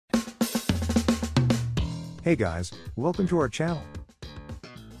Hey guys, welcome to our channel.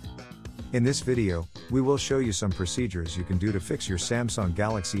 In this video, we will show you some procedures you can do to fix your Samsung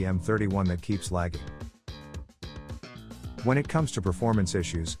Galaxy M31 that keeps lagging. When it comes to performance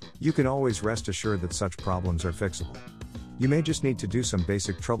issues, you can always rest assured that such problems are fixable. You may just need to do some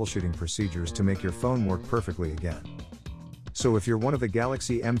basic troubleshooting procedures to make your phone work perfectly again. So if you're one of the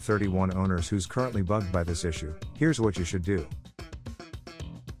Galaxy M31 owners who's currently bugged by this issue, here's what you should do.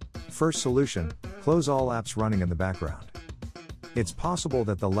 First solution, close all apps running in the background. It's possible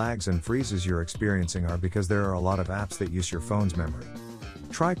that the lags and freezes you're experiencing are because there are a lot of apps that use your phone's memory.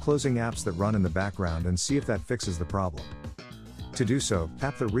 Try closing apps that run in the background and see if that fixes the problem. To do so,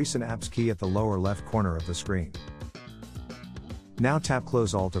 tap the Recent Apps key at the lower left corner of the screen. Now tap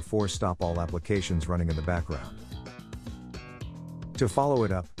Close All to force stop all applications running in the background. To follow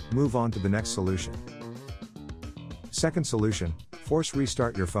it up, move on to the next solution. Second solution, force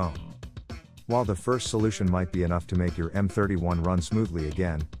restart your phone. While the first solution might be enough to make your M31 run smoothly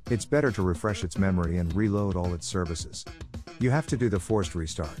again, it's better to refresh its memory and reload all its services. You have to do the forced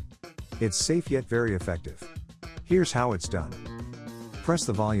restart. It's safe yet very effective. Here's how it's done. Press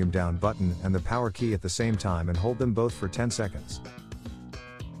the volume down button and the power key at the same time and hold them both for 10 seconds.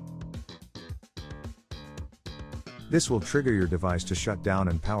 This will trigger your device to shut down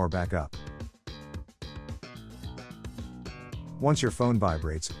and power back up. Once your phone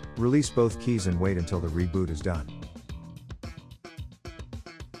vibrates, release both keys and wait until the reboot is done.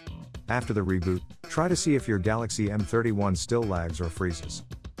 After the reboot, try to see if your Galaxy M31 still lags or freezes.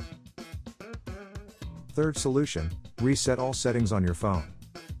 Third solution, reset all settings on your phone.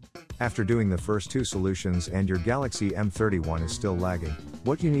 After doing the first two solutions and your Galaxy M31 is still lagging,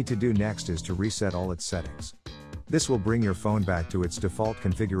 what you need to do next is to reset all its settings. This will bring your phone back to its default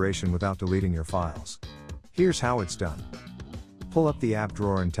configuration without deleting your files. Here's how it's done. Pull up the app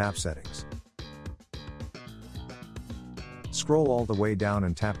drawer and tap Settings. Scroll all the way down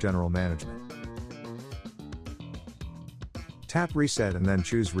and tap General Management. Tap Reset and then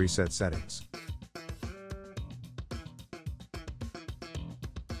choose Reset Settings.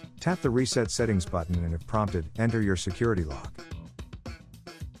 Tap the Reset Settings button and if prompted, enter your security lock.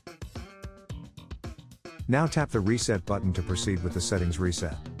 Now tap the Reset button to proceed with the settings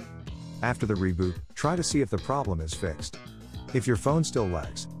reset. After the reboot, try to see if the problem is fixed. If your phone still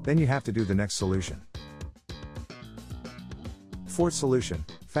lags, then you have to do the next solution. Fourth solution,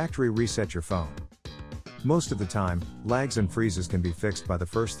 factory reset your phone. Most of the time, lags and freezes can be fixed by the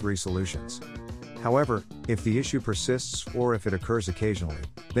first three solutions. However, if the issue persists or if it occurs occasionally,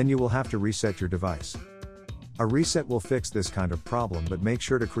 then you will have to reset your device. A reset will fix this kind of problem, but make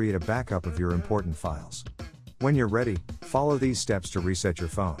sure to create a backup of your important files. When you're ready, follow these steps to reset your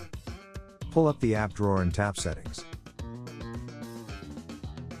phone. Pull up the app drawer and tap Settings.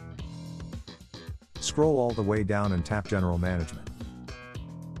 Scroll all the way down and tap General Management.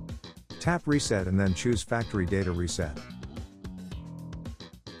 Tap Reset and then choose Factory Data Reset.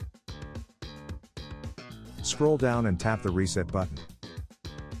 Scroll down and tap the Reset button.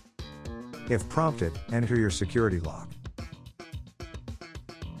 If prompted, enter your security lock.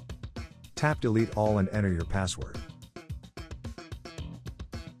 Tap Delete All and enter your password.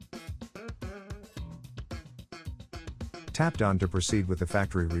 Tap Done to proceed with the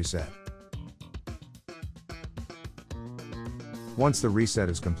factory reset. Once the reset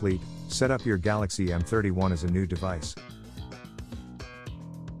is complete, set up your Galaxy M31 as a new device.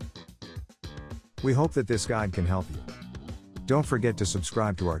 We hope that this guide can help you. Don't forget to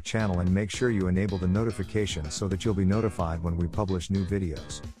subscribe to our channel and make sure you enable the notifications so that you'll be notified when we publish new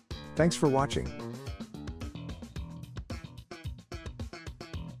videos. Thanks for watching.